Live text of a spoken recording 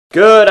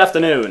Good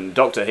afternoon,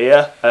 Doctor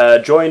here,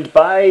 joined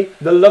by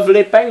the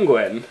lovely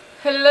Penguin.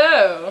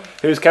 Hello!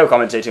 Who's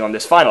co-commentating on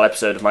this final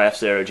episode of my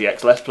F-Zero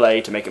GX Let's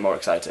Play to make it more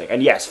exciting.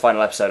 And yes,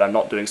 final episode, I'm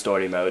not doing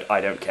story mode,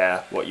 I don't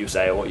care what you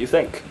say or what you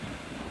think.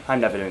 I'm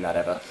never doing that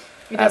ever.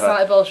 You just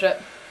like bullshit.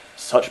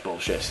 Such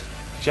bullshit.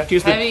 You have to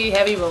use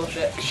heavy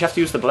bullshit. You have to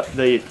use the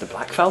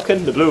Black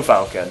Falcon? The Blue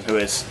Falcon, who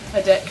is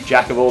a dick.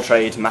 Jack of all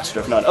trades,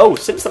 master of none. Oh,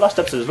 since the last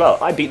episode as well,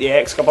 I beat the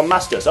AX Cup on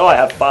Masters. Oh, I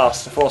have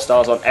 4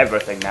 stars on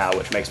everything now,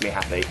 which makes me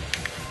happy.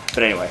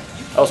 But anyway,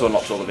 I also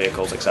unlocked all the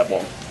vehicles except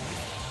one.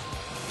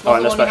 Oh,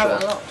 and the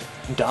special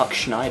Dark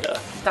Schneider.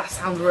 That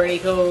sounds really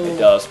cool. It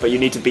does, but you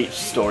need to beat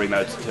story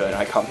mode to do it, and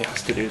I can't be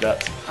asked to do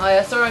that. Oh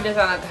yeah, story mode does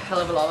sound like a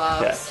hell of a lot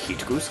of hours. Yeah,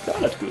 Heat Goose,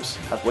 Garnet Goose.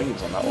 Has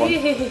wings on that one.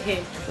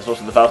 There's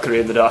also the Valkyrie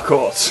and the Dark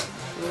Horse.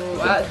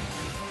 Ooh,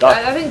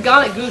 I think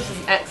Garnet Goose is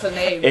an excellent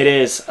name. It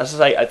is. As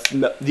I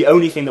say, the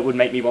only thing that would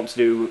make me want to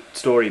do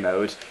story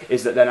mode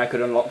is that then I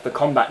could unlock the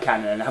combat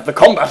cannon and have the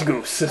Combat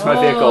Goose as my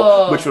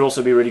vehicle, which would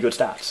also be really good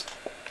stats.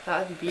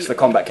 That'd be beautiful. So the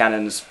combat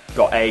cannon's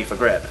got A for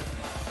grip.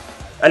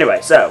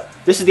 Anyway, so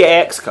this is the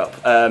AX Cup,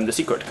 the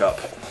Secret Cup,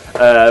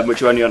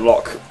 which you only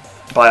unlock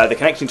by either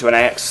connecting to an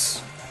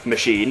AX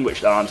machine, which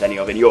there aren't any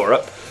of in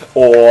Europe,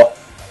 or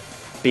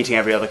beating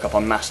every other cup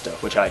on Master,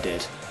 which I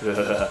did.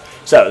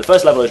 So, the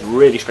first level is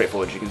really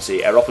straightforward, as you can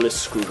see, Aeropolis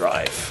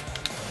Screwdrive.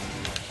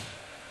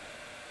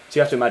 So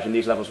you have to imagine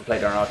these levels were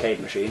played on an arcade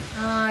machine.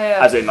 Oh, yeah.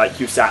 As in, like,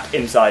 you sat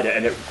inside it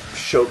and it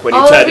shook when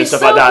you turned and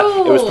stuff like that.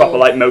 Cool. It was proper,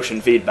 like, motion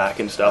feedback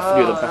and stuff.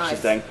 Oh, the nice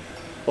thing.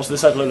 Also,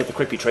 this has a load of the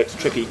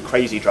trippy,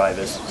 crazy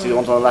drivers. See the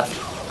ones on the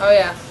left? Oh,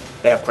 yeah.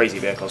 They have crazy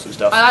vehicles and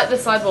stuff. I like the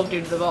sidewalk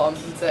dude at the bottom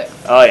in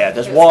 6. Oh, yeah.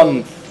 There's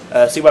one...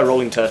 see where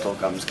Rolling Turtle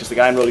comes, because the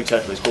guy in Rolling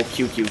Turtle is called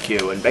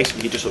QQQ, and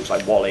basically he just looks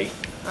like Wally.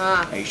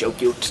 Ah. And he's so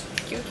cute.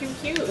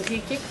 QQQ? Is he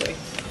a Kickwee?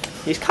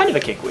 He's kind of a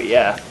Kickwee,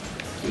 yeah.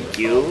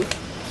 QQ.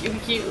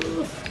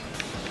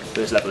 QQ.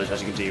 This level is,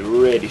 as you can see,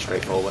 really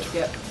straightforward.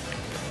 Yep.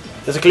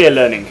 There's a clear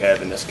learning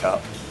curve in this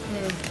cup.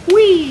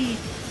 Whee!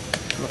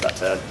 Love that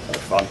turn. That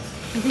was fun.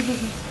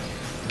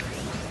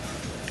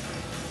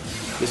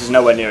 This is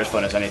nowhere near as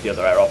fun as any of the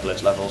other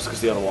Aeropolis levels, because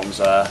the other ones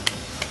are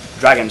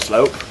Dragon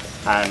Slope,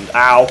 and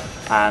Ow,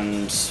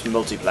 and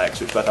Multiplex,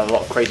 which both have a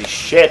lot of crazy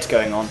shit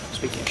going on.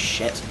 Speaking of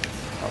shit,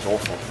 that was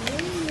awful.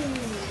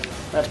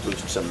 Let's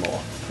boost some more.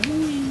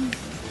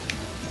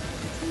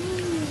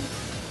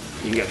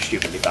 You can go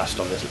stupidly fast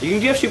on this. You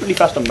can go stupidly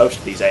fast on most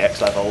of these AX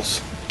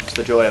levels. It's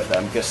the joy of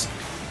them, because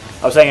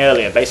I was saying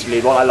earlier, basically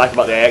what I like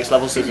about the AX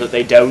levels is that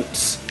they don't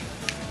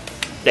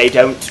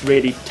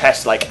really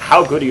test, like,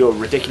 how good are your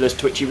ridiculous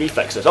twitchy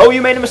reflexes. Oh,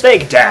 you made a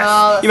mistake, death!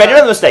 Oh, you made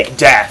another mistake,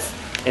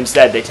 death!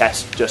 Instead, they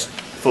test just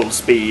full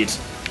speed,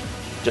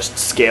 just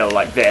skill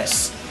like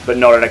this, but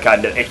not in a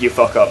kind of, if you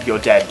fuck up, you're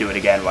dead, do it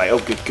again, right? Oh,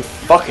 good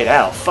fucking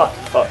hell. Fuck.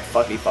 What?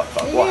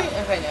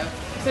 Okay, no.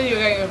 So you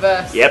were going in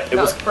reverse. Yep, it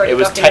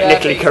was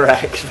technically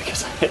correct,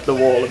 because I hit the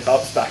wall and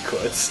bounced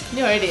backwards.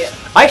 You're an idiot.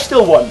 I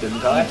still won,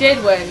 didn't I? You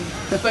did win,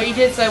 but you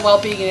did so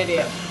well being an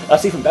idiot.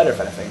 That's even better, if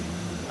anything.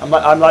 I'm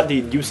like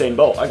the Usain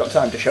Bolt. I got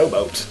time to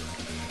showboat.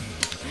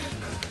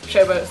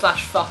 Showboat /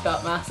 fuck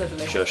up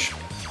massively. Shush.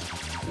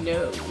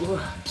 No.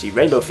 See,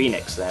 Rainbow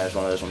Phoenix there is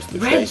one of those ones that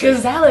looks Red crazy.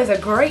 Gazelle is a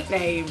great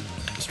name.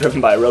 It's driven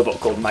by a robot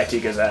called Mighty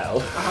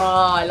Gazelle.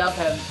 Oh, I love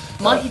him.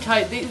 Mighty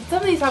Type. Some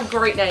of these have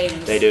great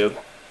names. They do.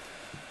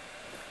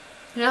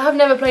 You know, I've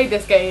never played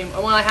this game,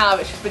 and when I have,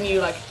 it's just been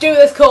you like, do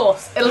this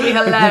course. It'll be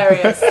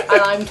hilarious, and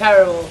I'm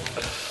terrible.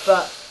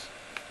 But,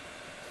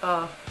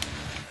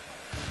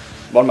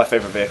 one of my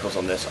favourite vehicles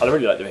on this, I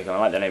really like the vehicle, I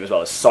like the name as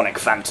well, is Sonic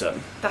Phantom.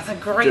 That's a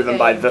great Driven name.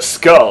 by the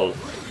Skull,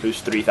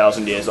 who's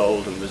 3,000 years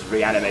old and was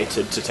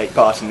reanimated to take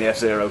part in the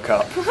F-Zero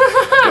Cup.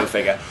 Go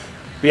figure.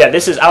 But yeah,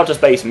 this is Outer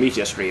Space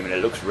Meteor Stream, and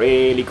it looks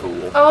really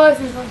cool. Oh,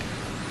 this is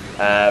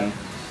fun.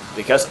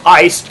 Because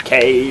Ice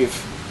Cave.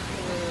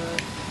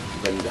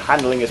 When the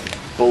handling is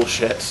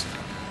bullshit.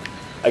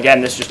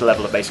 Again, this is just a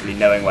level of basically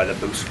knowing where the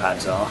boost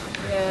pads are.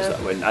 Yeah.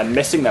 I'm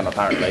missing them,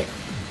 apparently.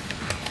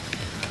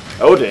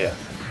 Oh dear.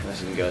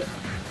 This isn't good.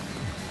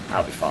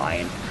 I'll be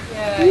fine.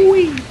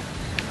 Yay.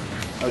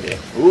 Oh dear.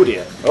 Oh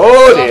dear.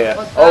 Oh dear.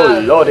 What's Oh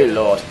that? lordy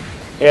lord.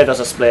 Here there's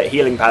a split.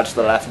 Healing pads to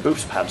the left,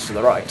 boost pads to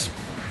the right.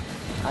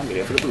 I'm going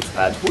to go for the boost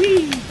pads.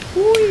 Whee!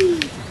 Whee!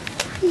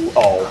 Ooh.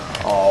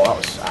 Oh, that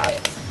was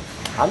sad.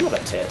 I'm not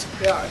a tit.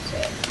 You are a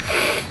tit.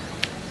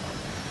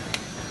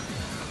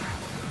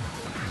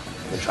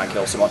 I'm going to try and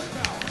kill someone.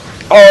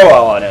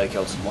 Oh, I nearly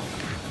killed someone.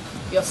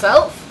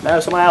 Yourself? No,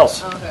 someone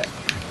else. Oh, okay.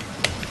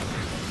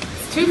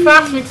 It's too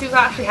fast for me to see what's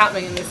actually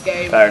happening in this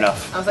game. Fair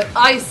enough. I was like,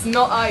 ice,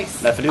 not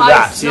ice. No, if I do ice,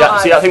 that, see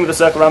that thing with the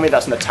circle around me?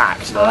 That's an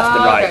attack to the left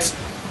and right.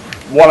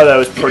 Okay. One of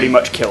those pretty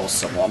much kills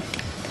someone.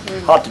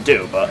 Hard to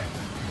do, but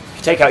if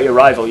you take out your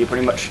rival, you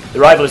pretty much... The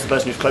rival is the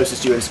person who's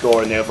closest to you in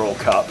score in the overall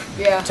cup.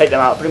 Yeah. Take them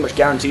out, pretty much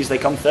guarantees they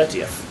come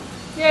 30th.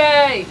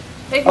 Yay!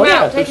 Take him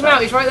out, take him out,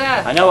 he's right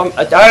there. I know,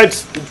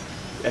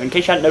 in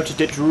case you hadn't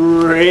noticed, it's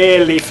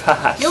really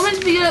fast. You're meant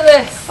to be good at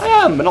this. I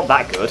am, but not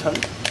that good.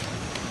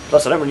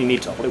 Plus, I don't really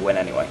need to. I'll probably win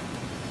anyway.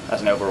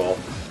 As an overall.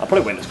 I'll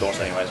probably win this course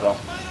anyway as well.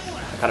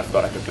 I kind of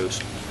forgot I could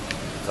boost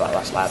for that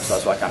last lap, so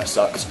that's why it kind of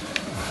sucked.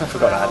 I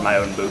forgot I had my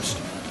own boost.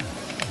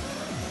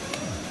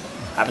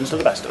 Happens to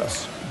the best of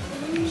us.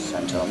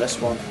 Center on this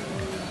one.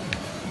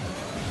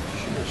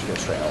 Should go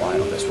straight in a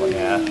line on this one,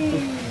 yeah.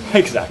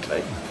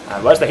 Exactly.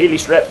 And where's the Healy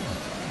strip?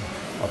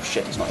 Oh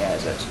shit, it's not yet,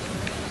 is it?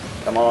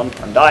 Come on,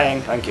 I'm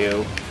dying, thank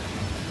you.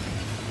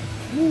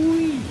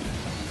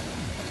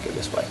 Let's go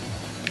this way.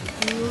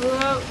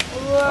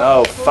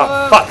 Oh,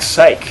 fuck's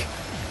sake!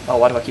 Oh,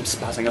 why do I keep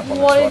spazzing up on this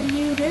one? What did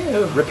you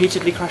do?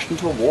 Repeatedly crashed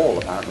into a wall,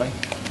 apparently.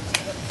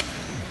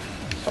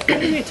 Stop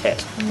getting me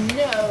hit.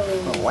 No.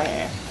 Oh,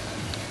 where?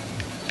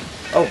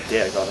 Oh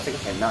dear god, I think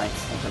I came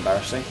 9th. That's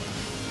embarrassing.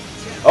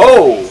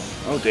 Oh!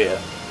 Oh dear.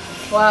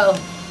 Well.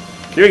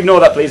 Can you ignore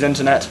that, please,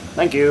 Internet?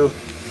 Thank you.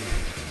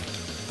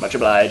 Much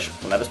obliged.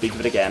 We'll never speak of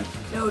it again.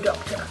 No,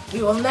 Doctor.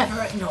 We will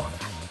never ignore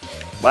that.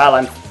 Well,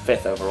 I'm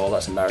 5th overall.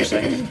 That's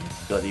embarrassing.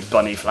 Bloody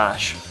Bunny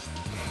Flash.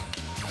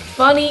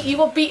 Bunny, you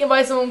got beaten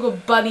by someone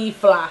called Bunny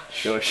Flash.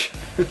 Shush.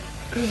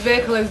 Whose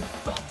vehicle is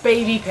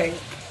baby pink.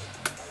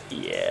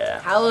 Yeah.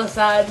 How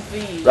sad for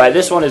you. Right,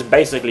 this one is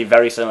basically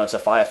very similar to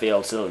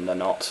Firefield Cylinder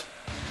Knot.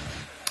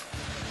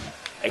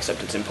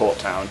 Except it's in Port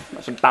Town.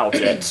 That's about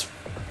it. It's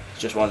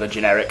just one of the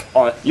generic...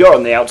 you're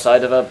on the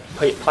outside of a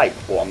pipe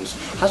ones.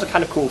 Has a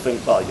kind of cool thing...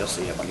 Well, you'll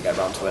see it when you get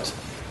around to it.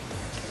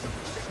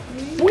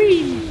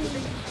 Whee!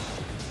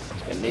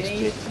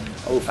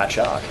 Oh, Fat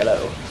Shark,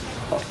 hello.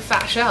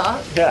 Fat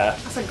Shark? Yeah.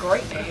 That's a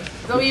great name.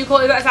 Is that what you call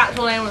it? Is that its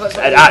actual name? Or is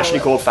that It's actually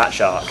called Fat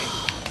Shark.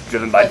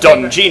 Driven by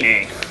Don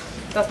Genie.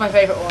 That's my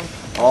favourite one.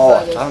 Oh,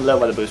 I haven't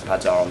learned where the boost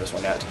pads are on this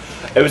one yet.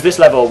 It was this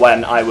level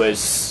when I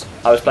was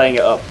playing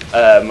it up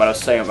when I was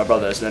staying with my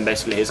brothers, and then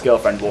basically his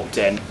girlfriend walked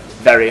in,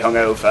 very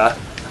hungover,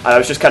 and I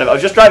was just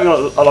driving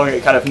along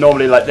it kind of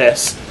normally like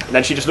this, and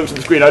then she just looked at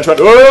the screen, and I just went,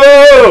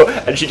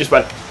 "Oh!" and she just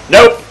went,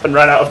 "Nope," and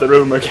ran out of the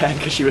room again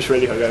because she was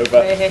really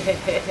hungover.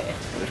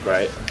 It was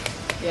great.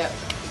 Yep.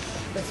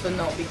 This would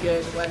not be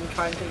good when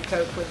trying to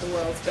cope with the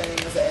world spinning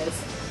as it is.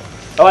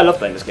 Oh, I love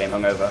playing this game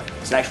hungover.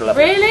 It's an extra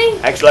level. Really?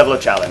 Extra level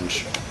of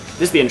challenge.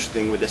 This is the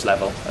interesting thing with this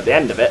level. At the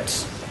end of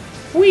it,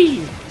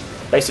 whee!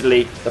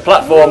 Basically, the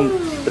platform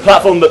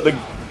that the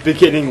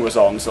beginning was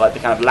on, so like the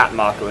kind of lap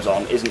marker was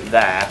on, isn't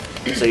there.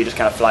 So you just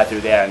kind of fly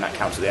through the air, and that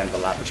counts at the end of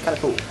the lap, which is kind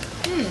of cool.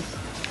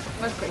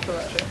 That's pretty cool,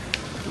 actually.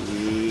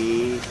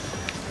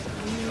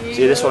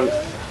 See this one,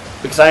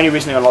 because I only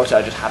recently unlocked it.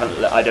 I just haven't.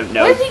 I don't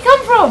know. Where did he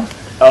come from?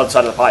 Oh, the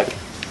side of the pipe.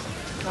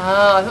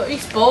 Ah, I thought he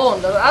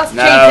spawned. That's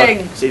No.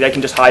 cheating. See, they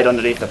can just hide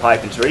underneath the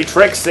pipe. It's really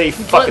tricksy.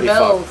 Fuckity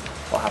fuck.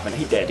 What happened?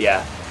 He did,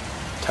 yeah.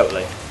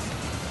 Totally.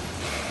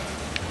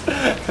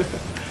 I'm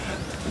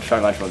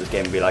trying to imagine what this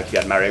game would be like if you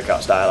had Mario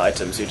Kart style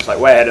items. You're just like,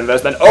 way ahead and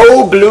then,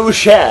 oh, blue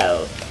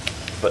shell!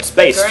 But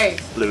space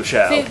blue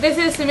shell. See, this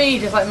is to me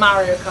just like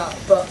Mario Kart,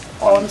 but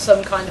on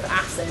some kind of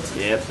acid.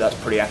 Yep, that's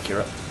pretty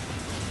accurate.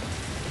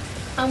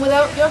 And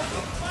without Josh.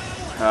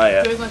 Oh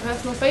yeah. Who is my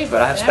personal favourite.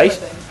 But I have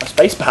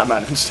Space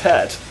Batman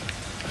instead.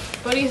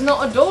 But he's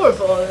not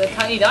adorable as a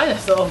tiny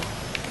dinosaur.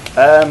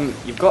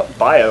 You've got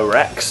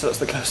Bio-Rex, that's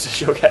the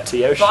closest you'll get to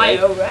Yoshi.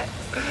 Bio-Rex?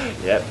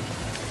 Yep.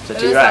 It's a It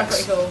T-Rex.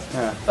 sounds pretty cool.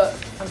 Yeah. But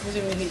I'm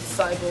presuming he's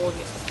cyborg.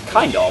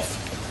 Kind of.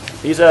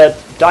 He's a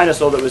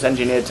dinosaur that was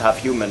engineered to have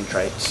human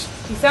traits.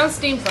 He sounds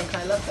steampunk,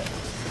 I love it.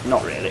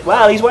 Not really.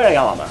 Well, he's wearing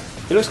armour.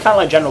 He looks kind of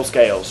like General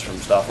Scales from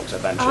Star Fox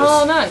Adventures.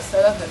 Oh, nice.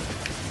 I love him.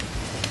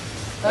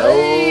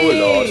 Oh,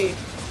 Lord.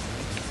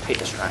 Hate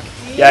this track.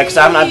 Yeah, because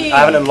I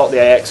haven't unlocked the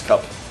AX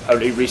Cup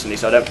only recently,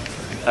 so I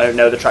don't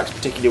know the tracks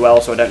particularly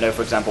well, so I don't know,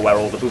 for example, where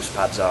all the boost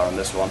pads are on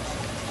this one.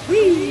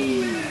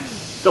 Whee!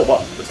 Still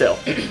one, but still.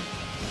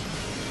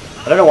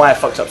 I don't know why I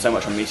fucked up so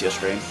much on Meteor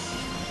Stream.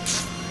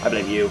 I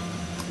blame you.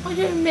 Why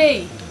do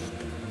me?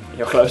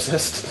 You're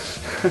closest.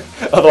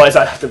 Otherwise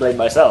I'd have to blame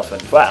myself,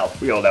 and well,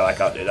 we all know I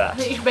can't do I that.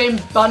 think you should blame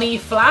Bunny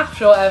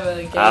Flash or whatever.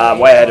 I'm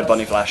way ahead of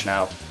Bunny Flash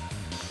now.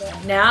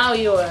 Now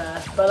you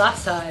were, but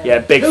last time. Yeah,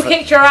 big. Who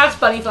kicked your ass?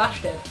 Bunny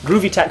Flash did.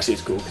 Groovy Taxi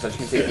is cool because as you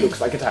can see, it looks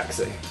like a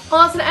taxi.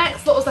 Oh, that's an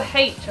X. What was the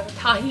H? That's a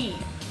Tahi.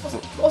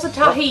 What's a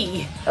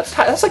Tahi?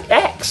 That's like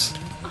X.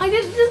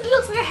 It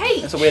looks like a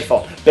H. That's a weird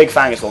font. Big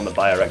Fang is the one that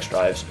Bio-Rex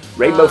drives.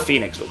 Rainbow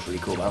Phoenix looks really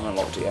cool, but I haven't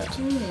unlocked it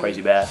yet.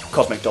 Crazy Bear,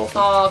 Cosmic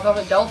Dolphin. Oh,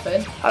 Cosmic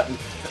Dolphin.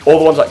 All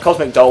the ones like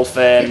Cosmic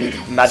Dolphin,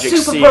 Magic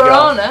Super Seagull.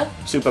 Piranha.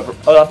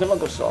 I've never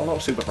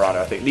got Super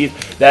Piranha, I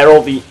think. They're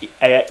all the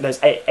there's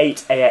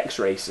 8 AX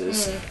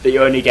races that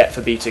you only get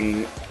for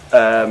beating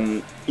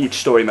each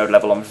story mode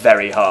level on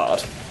very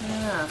hard.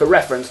 Yeah. For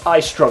reference, I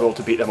struggle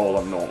to beat them all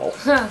on normal.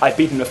 I've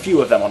beaten a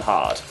few of them on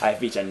hard. I've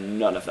beaten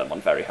none of them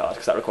on very hard,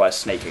 because that requires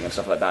snaking and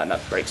stuff like that, and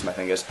that breaks my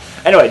fingers.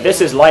 Anyway,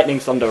 this is Lightning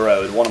Thunder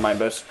Road, one of my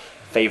most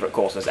favourite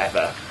courses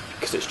ever,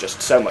 because it's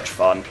just so much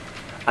fun.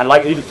 And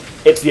like,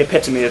 it's the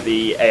epitome of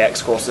the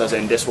AX courses, as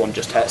in this one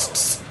just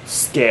tests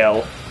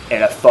skill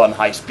in a fun,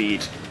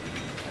 high-speed,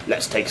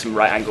 let's take some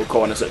right-angle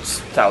corners at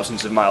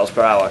thousands of miles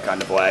per hour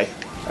kind of way.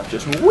 Of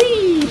just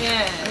whee!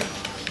 Yeah.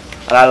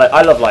 And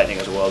I love Lightning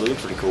as a world, it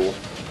looks pretty cool.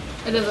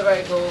 It is a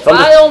very cool. Thunder.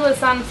 I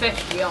almost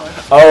sandfish, to be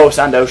honest. Oh,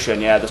 Sand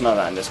Ocean, yeah, there's none of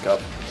that in this cup.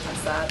 That's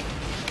sad.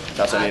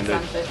 That's only in the...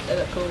 They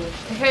look cool.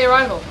 Take out your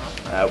rival.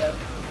 Nope.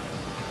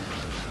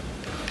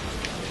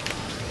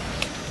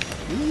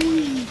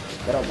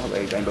 Get out of my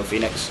way, Rainbow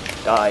Phoenix.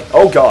 Die.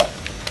 Oh god!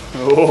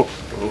 Oh.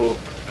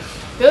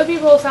 The other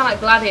people all sound like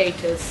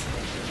gladiators.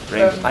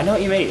 I know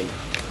what you mean.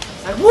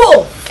 It's like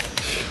wolf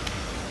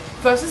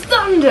versus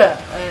thunder.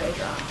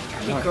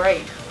 It'd be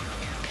great.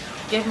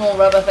 Give them all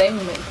rubber things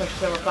and make them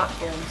push over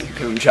platforms. Give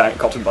them giant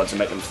cotton buds and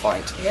make them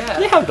fight. Yeah. Do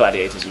they have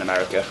gladiators in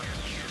America?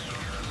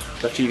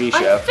 The TV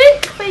show. I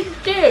think they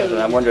do.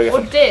 I'm wondering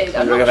if,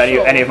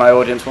 any of my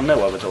audience will know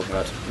what we're talking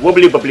about.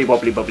 Wobbly, bubbly,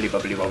 wobbly, bubbly,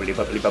 bubbly, wobbly,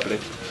 bubbly, bubbly.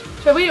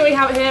 So we don't really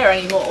have it here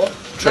anymore.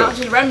 True. Now it's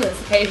just remnants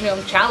occasionally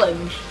on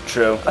Challenge.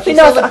 True. I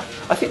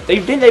think they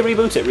didn't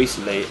reboot it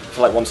recently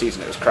for like one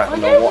season. It was crap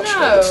and no one watched it,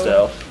 but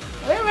still.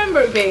 I don't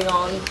remember it being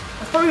on.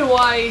 That's probably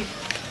why.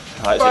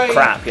 Oh, it's a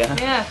crap, yeah.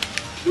 Yeah.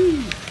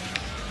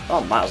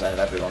 Oh, miles ahead of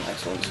everyone.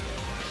 Excellent.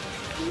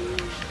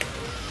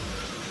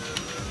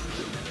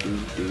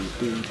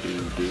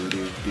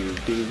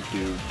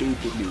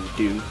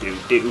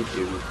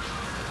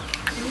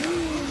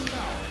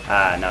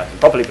 Ah, now I can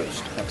properly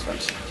boost.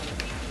 Excellent.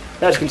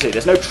 Now, as you can see,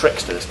 there's no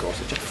tricks to this course.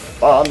 It's just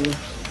fun.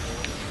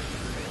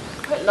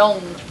 Quite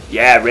long.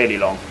 Yeah, really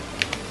long.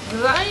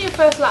 Was that only your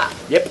first lap?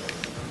 Yep.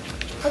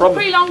 That's a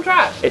pretty long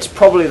track. It's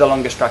probably the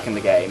longest track in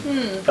the game.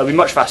 It'll be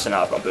much faster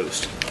now I've got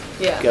boost.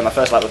 Yeah. Okay, my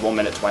first lap was 1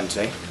 minute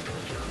 20.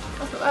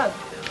 That's not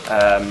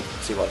bad.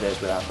 See what it is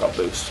without I've got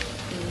boost.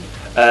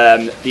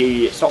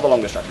 It's not the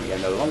longest track in the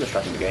game, though. The longest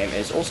track in the game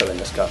is also in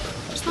this cup.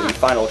 It's the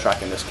final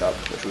track in this cup,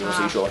 which we will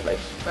see shortly.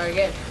 Very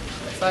good.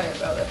 I'm excited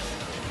about this.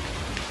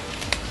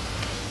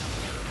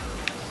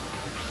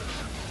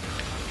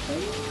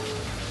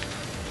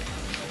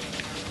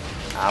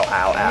 Ow,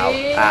 ow, ow,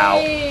 Hey.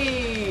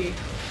 ow.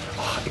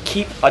 Oh,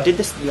 I did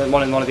this in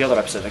one of the other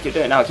episodes. I keep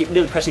doing it now. I keep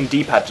pressing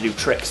D-pad to do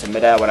tricks in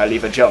midair when I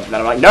leave a jump. And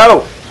then I'm like,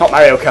 no! Not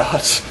Mario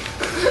Kart!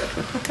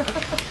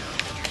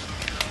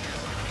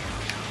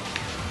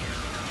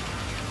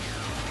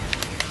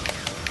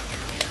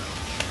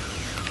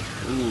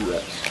 Ooh,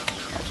 that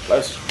was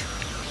close.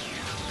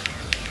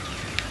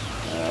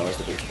 Where's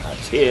the boost pad?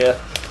 It's here.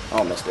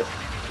 Oh, missed it.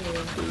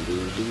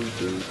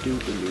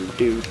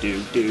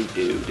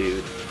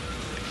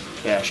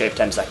 Yeah, shave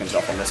 10 seconds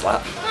off on this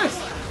lap. Nice.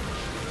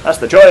 That's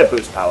the joy of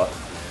boost power.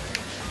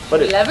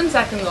 But 11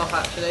 seconds off,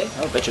 actually.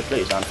 Oh, bitches,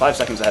 please. I'm 5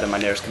 seconds ahead of my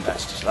nearest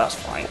competitor, so that's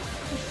fine.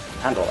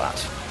 Handle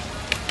that.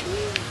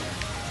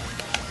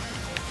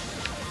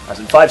 As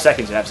in 5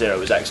 seconds in F-Zero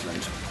was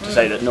excellent. To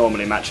say that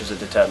normally matches are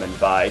determined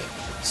by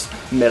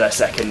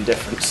millisecond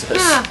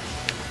differences.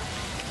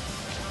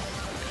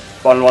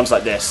 But on ones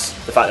like this,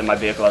 the fact that my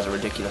vehicle has a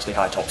ridiculously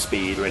high top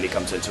speed really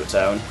comes into its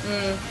own.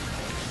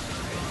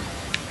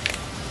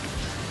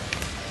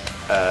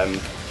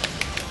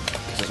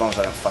 Because as long as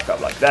I don't fuck up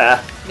like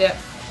there,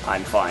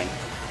 I'm fine.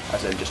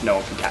 As in, just no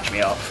one can catch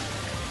me up.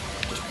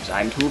 Just because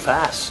I'm too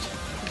fast.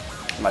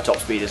 My top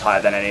speed is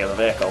higher than any other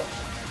vehicle.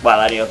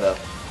 Well, any other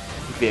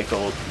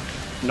vehicle,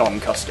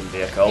 non-custom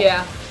vehicle.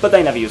 Yeah. But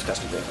they never use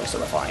custom vehicles, so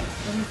they're fine.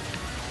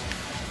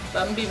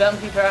 Bumpy,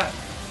 bumpy track.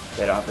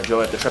 They don't have the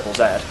joy of the triple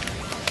Z.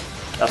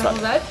 That's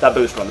that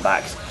booster on the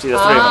back. See,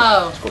 there's 3 of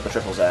them. It's called the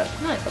triple Z.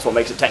 Nice. That's what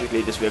makes it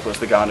technically, this vehicle is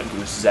the Garnet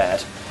Goose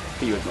Z.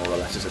 But you ignore the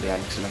letters at the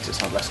end because it makes it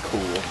sound less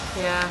cool.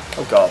 Yeah.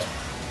 Oh god.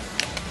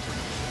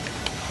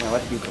 Now,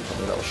 where did you come from,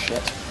 you little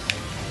shit?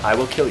 I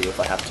will kill you if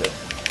I have to.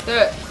 Do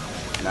it.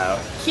 No.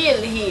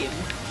 Kill him.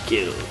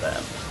 Kill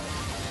them.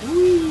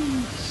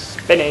 Whee!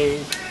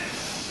 Spinny!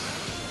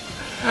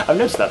 I've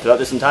noticed that throughout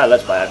this entire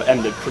Let's Play, I've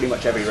ended pretty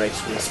much every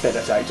race with a spin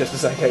attack just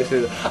as I go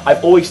through them.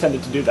 I've always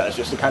tended to do that, it's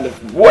just a kind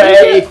of way...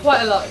 I do it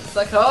quite a lot. It's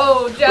like,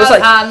 oh, just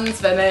hands,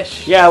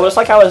 finish. Yeah, well, it's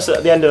like how at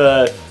the end of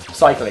a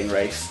cycling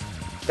race,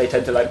 they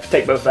tend to like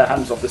take both their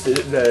hands off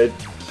the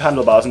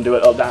handlebars and do a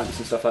little dance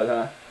and stuff like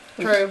that.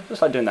 True.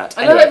 Just like doing that.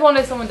 I know if one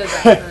day someone did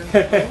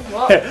that.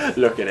 What?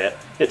 Look at it.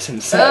 It's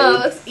insane. Oh,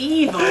 that's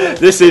evil.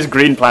 This is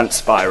Green Plant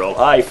Spiral.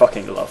 I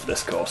fucking love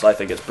this course. I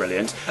think it's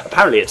brilliant.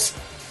 Apparently it's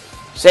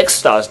 6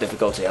 stars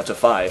difficulty out of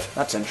 5.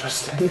 That's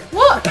interesting.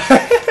 What?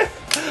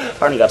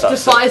 Apparently that's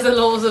defies the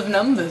laws of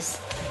numbers.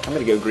 I'm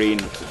gonna go green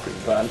because it's Green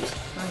Plant.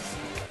 Nice.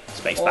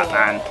 Space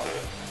Batman.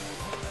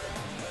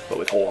 But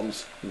with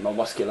horns. More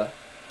muscular.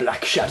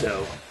 Black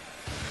Shadow.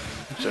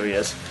 So he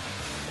is.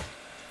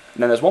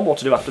 And then there's one more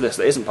to do after this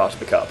that isn't part of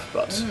the cup,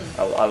 but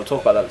I'll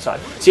talk about that at the time.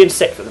 See, in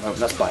 6th at the moment,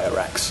 that's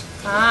Bio-Rex.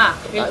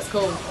 He looks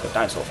cool. With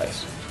dinosaur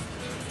face.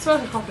 It's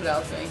like a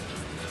crocodile to me.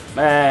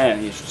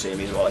 Man, you should see him,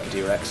 he's more like a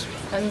T-Rex.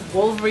 And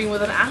Wolverine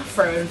with an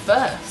afro in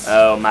first.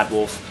 Oh, Mad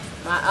Wolf.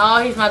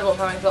 He's Mad Wolf,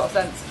 that makes a lot of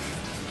sense.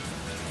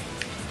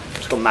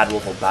 It's called Mad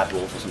Wolf or Bad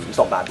Wolf or something. It's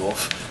not Bad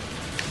Wolf.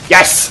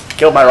 Yes!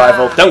 Killed my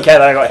rival. Don't care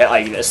that I got hit. I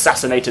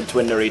assassinated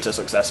Twin Narita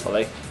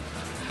successfully.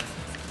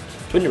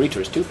 Twin Narita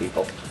is 2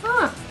 people.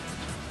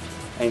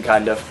 And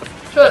kind of...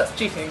 Sure, that's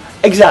cheating.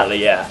 Exactly,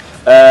 yeah.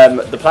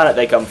 The planet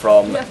they come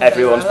from,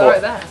 everyone's... Right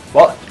there.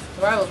 What?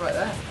 The rival's right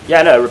there.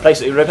 Yeah, no,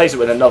 replace it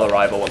with another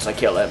rival once I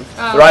kill him.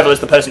 Oh, the rival is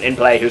the person in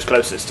play who's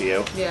closest to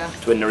you. Yeah.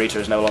 Twin Narita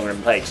is no longer in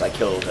play because I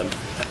killed him.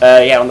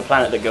 Yeah, on the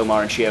planet that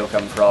Gomar and Shio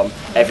come from,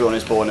 everyone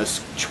is born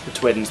as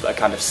twins that are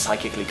kind of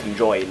psychically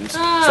conjoined,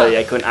 so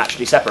they couldn't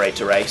actually separate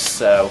to race,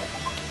 so...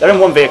 They're in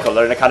one vehicle,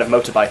 they're in a kind of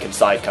motorbike and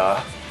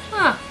sidecar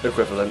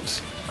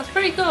equivalent. That's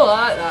pretty cool,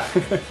 I like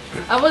that.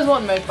 I always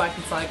wanted a motorbike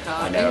and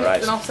sidecar. I know, right?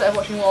 It's an offset of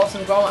watching Wallace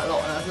and Gromit a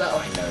lot when I was little.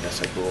 I know, they're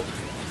so cool.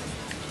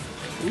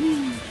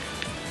 Ooh.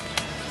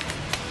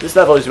 This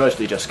level is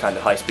mostly just kind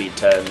of high-speed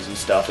turns and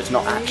stuff. It's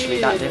not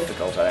actually that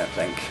difficult, I don't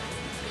think.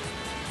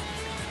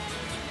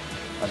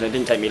 I mean, it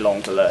didn't take me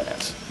long to learn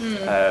it.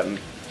 I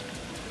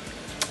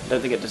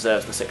don't think it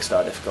deserves the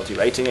 6-star difficulty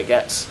rating it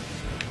gets.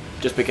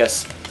 Just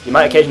because you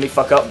might occasionally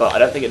fuck up, but I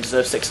don't think it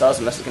deserves 6 stars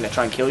unless it's going to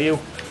try and kill you.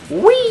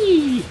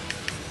 Whee!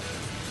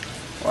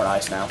 We're on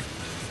ice now.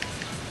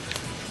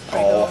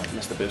 Oh,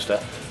 missed the booster.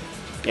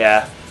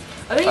 Yeah.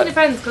 I think it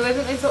depends, because I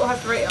think they sort of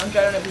have to rate it on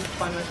general people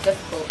find most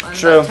difficult. And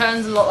True. like,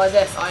 turns a lot like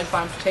this I'd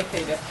find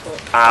particularly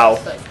difficult.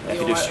 Ow. Like,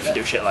 If you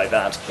do shit like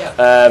that.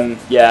 Yeah.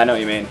 Yeah, I know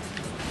what you mean.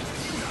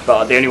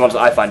 But the only ones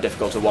that I find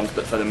difficult are ones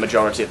that for the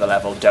majority of the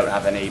level don't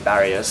have any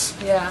barriers.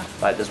 Yeah.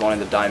 Like there's one in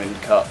the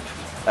Diamond Cup,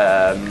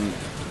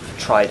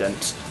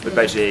 Trident, but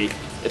basically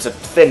it's a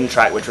thin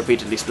track which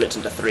repeatedly splits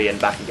into 3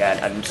 and back again,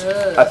 and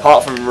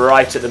apart from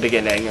right at the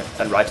beginning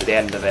and right at the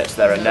end of it,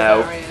 there are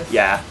no barriers.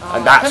 Yeah, Oh,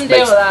 and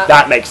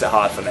that makes it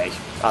hard for me.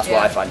 That's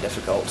what I find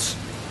difficult.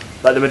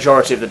 Like the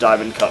majority of the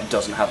Diamond Cup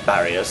doesn't have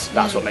barriers.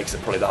 That's what makes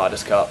it probably the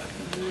hardest cup.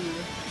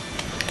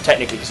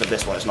 Technically, because of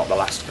this one, it's not the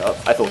last cup.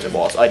 I thought it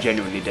was. I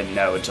genuinely didn't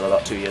know until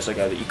about 2 years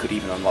ago that you could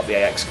even unlock the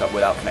AX Cup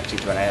without connecting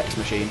to an AX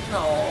machine.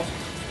 Oh.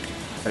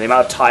 And the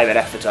amount of time and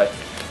effort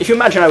if you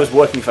imagine I was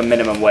working for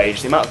minimum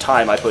wage, the amount of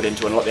time I put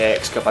into unlock the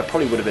AX Cup, I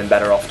probably would have been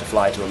better off to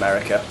fly to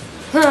America.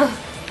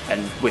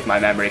 And with my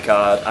memory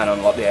card and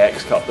unlock the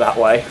AX Cup that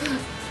way.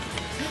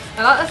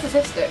 I like that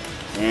statistic.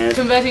 Yeah.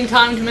 Converting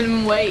time to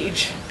minimum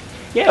wage.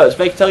 Yeah, it's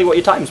make tell you what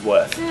your time's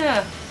worth.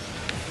 Yeah.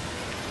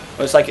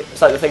 Well, it's like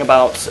the thing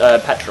about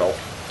petrol.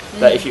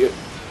 That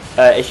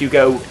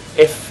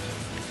if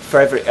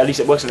for every, at least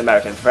it works in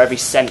America, for every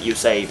cent you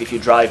save, if you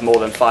drive more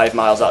than 5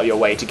 miles out of your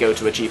way to go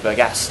to a cheaper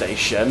gas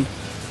station,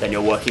 then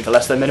you're working for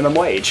less than minimum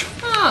wage.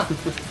 Ah.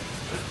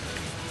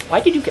 Why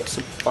did you get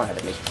so far ahead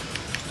of me?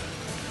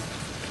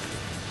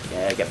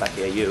 Yeah, get back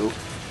here, you.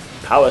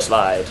 Power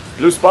slide.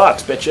 Blue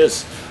sparks,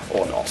 bitches.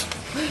 Or not.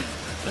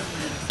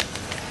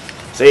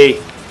 See?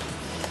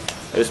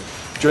 It was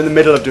during the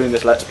middle of doing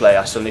this Let's Play,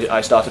 I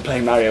started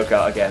playing Mario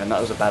Kart again, and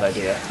that was a bad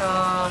idea.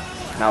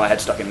 Now my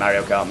head's stuck in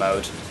Mario Kart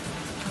mode.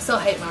 I still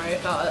hate Mario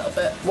Kart a little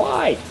bit.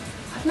 Why?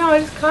 No, I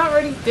just can't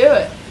really do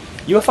it.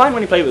 You were fine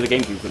when you played with the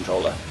GameCube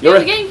controller. Yeah,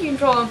 the GameCube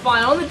controller I'm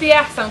fine. On the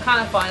DS I'm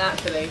kind of fine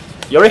actually.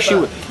 Your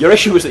issue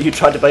was that you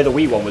tried to play the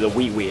Wii one with a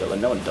Wii wheel,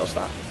 and no one does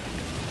that.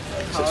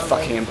 So it's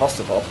fucking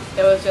impossible.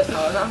 It was just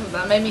hard.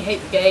 That made me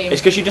hate the game. It's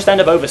because you just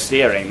end up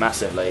oversteering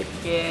massively.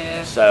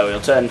 Yeah. So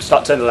you'll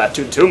start turning to the left,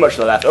 too much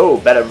to the left. Oh,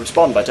 better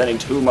respond by turning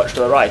too much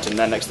to the right, and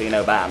then next thing you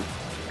know, bam.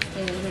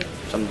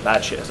 Some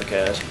bad shit has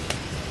occurred.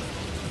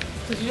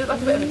 Because you look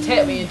like a bit of a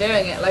tit when you're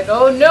doing it. Like,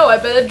 oh no, I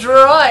better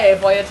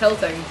drive while you're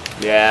tilting.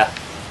 Yeah.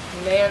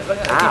 And they aren't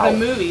looking at people in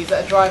movies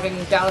that are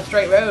driving down a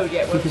straight road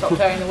yet won't stop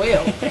turning the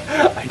wheel.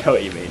 I know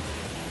what you mean.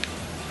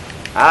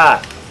 Ah.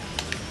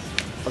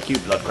 Fuck you,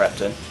 Blood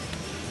Captain.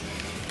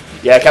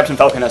 Yeah, Captain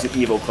Falcon has an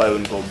evil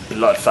clone called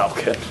Blood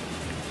Falcon.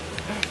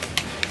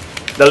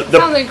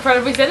 Sounds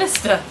incredibly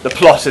sinister. The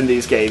plot in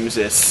these games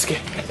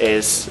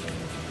is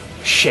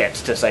shit,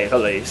 to say the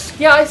least.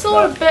 Yeah, I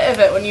saw a bit of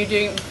it when you were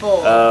doing it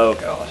before. Oh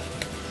god.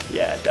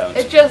 Yeah, don't.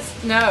 It's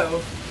just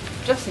no.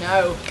 Just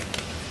no.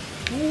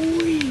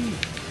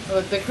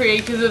 With the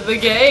creators of the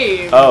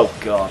game. Oh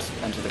god,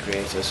 enter the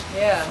creators.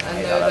 Yeah, and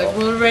they were like,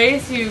 we'll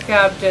race you,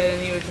 Captain,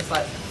 and you were just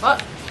like,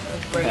 what?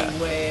 That's really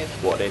weird.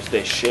 What is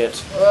this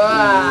shit?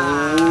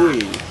 Wow.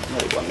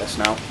 Nearly won this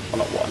now. Well,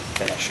 not won,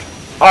 finished.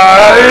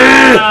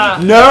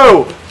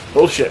 No!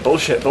 Bullshit,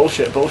 bullshit,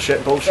 bullshit,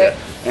 bullshit, bullshit.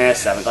 Yeah,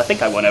 7th. I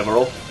think I won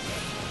overall.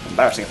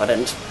 Embarrassing if I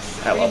didn't.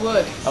 Oh, well. You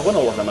would. I won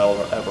all of them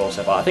overall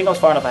so far. I think I was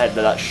far enough ahead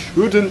that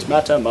shouldn't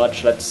matter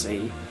much. Let's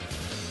see.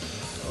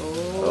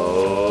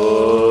 Oh,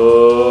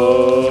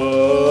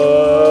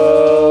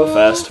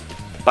 first.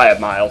 By a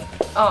mile.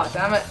 Oh,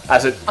 damn it. I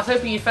was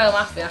hoping you'd fail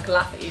maths, I could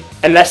laugh at you.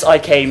 Unless I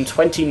came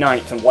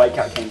 29th and White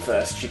Cat came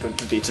first, she couldn't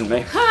have beaten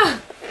me.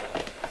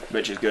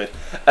 Which is good.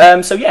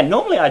 So yeah,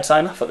 normally I'd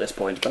sign off at this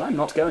point, but I'm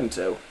not going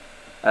to.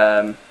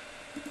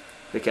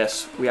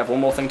 Because we have one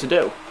more thing to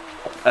do.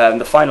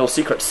 The final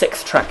secret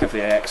 6th track of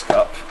the AX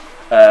Cup.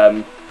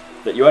 That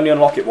you only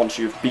unlock it once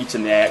you've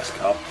beaten the AX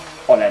Cup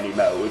on any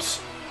modes.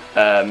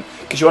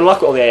 Because you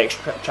unlock all the AX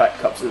track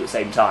cups at the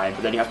same time,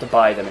 but then you have to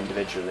buy them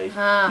individually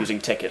using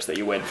tickets that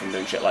you win from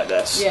doing shit like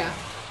this. Yeah.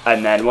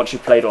 And then once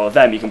you've played all of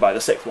them, you can buy the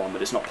 6th one,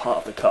 but it's not part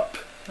of the cup.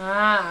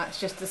 Ah, it's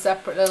just a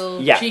separate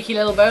little cheeky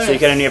little bonus. So you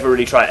can only ever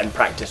really try it in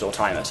practice or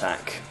time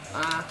attack.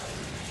 Ah.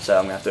 So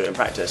I'm going to have to do it in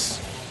practice.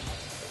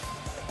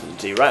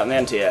 See, right on the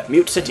end here.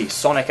 Mute City,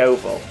 Sonic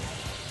Oval.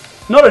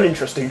 Not an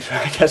interesting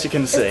track, as you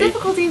can see. It's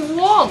difficulty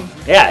 1.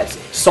 Yeah, it's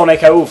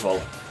Sonic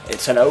Oval.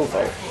 It's an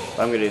oval.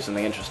 I'm going to do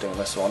something interesting with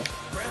this one.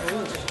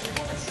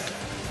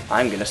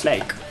 I'm going to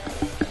snake.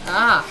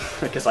 Ah.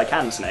 Because I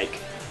can snake.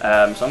 So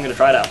I'm going to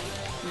try it out.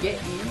 Yeah,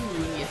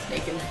 you're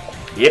snaking.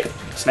 Yep,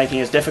 snaking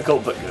is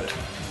difficult but good.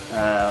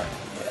 Yeah.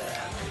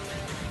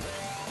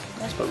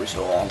 Let's put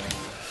restore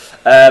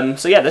on.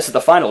 So yeah, this is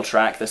the final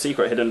track, the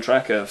secret hidden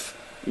track of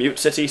Mute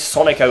City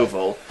Sonic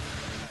Oval.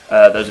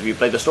 Those of you who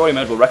played the story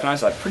mode will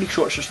recognise I'm pretty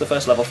sure it's just the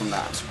first level from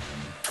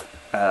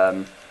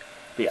that.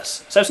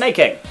 Yes. So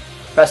snaking.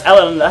 Press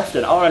L on left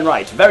and R on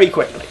right very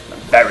quickly.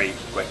 Very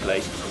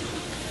quickly.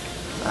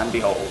 And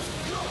behold.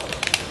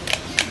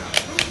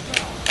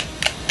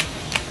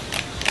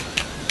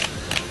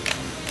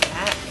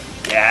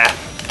 Yeah.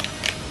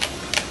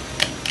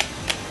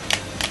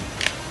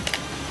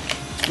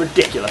 It's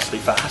ridiculously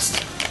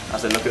fast.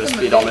 As I look at the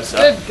speedometer.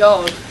 Good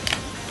God.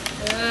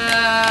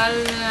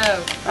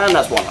 No. And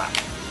that's one lap.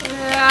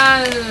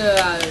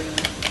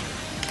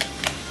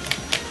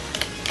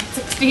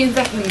 16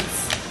 seconds.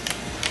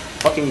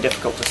 Fucking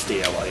difficult to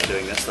steer while you're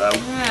doing this though.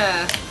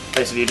 Yeah.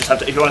 Basically you just have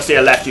to, if you want to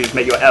steer left, you just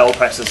make your L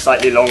presses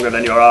slightly longer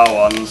than your R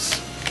ones.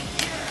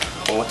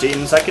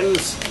 14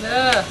 seconds?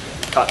 Yeah.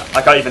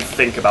 I can't even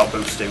think about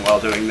boosting while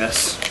doing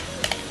this.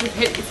 We've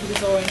hit you through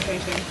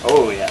disorientating.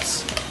 Oh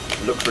yes.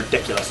 It looks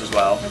ridiculous as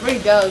well. It really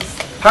does.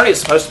 Apparently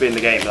it's supposed to be in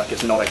the game, like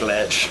it's not a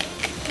glitch.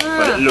 Ah.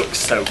 But it looks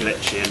so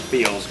glitchy and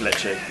feels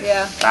glitchy.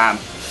 Yeah. Damn.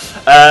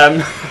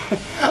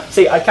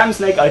 See, I can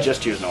snake, I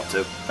just choose not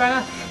to. Fair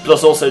enough.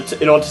 Plus also,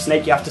 in order to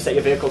snake, you have to set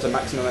your vehicle to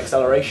maximum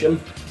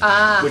acceleration.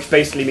 Ah. Which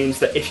basically means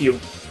that if you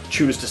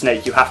choose to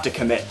snake, you have to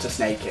commit to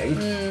snaking.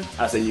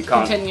 As in you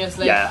can't...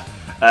 Continuously. Yeah.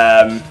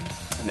 And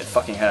it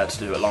fucking hurts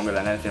to do it longer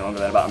than anything longer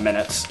than about a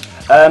minute.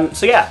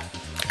 So yeah,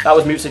 that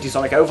was Mute City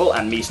Sonic Oval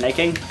and me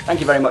snaking. Thank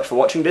you very much for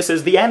watching. This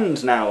is the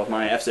end now of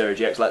my F-Zero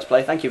GX Let's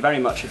Play. Thank you very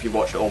much if you've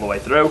watched it all the way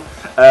through.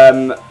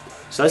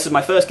 So this is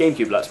my first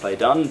GameCube Let's Play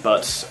done,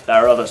 but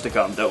there are others to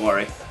come, don't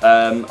worry.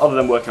 Other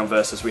than working on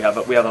Versus, we have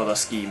other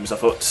schemes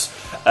afoot.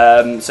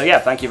 So yeah,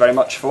 thank you very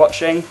much for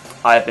watching.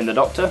 I have been the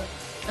Doctor.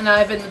 And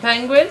I've been the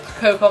Penguin,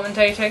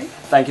 co-commentating.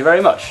 Thank you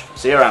very much.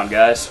 See you around,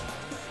 guys.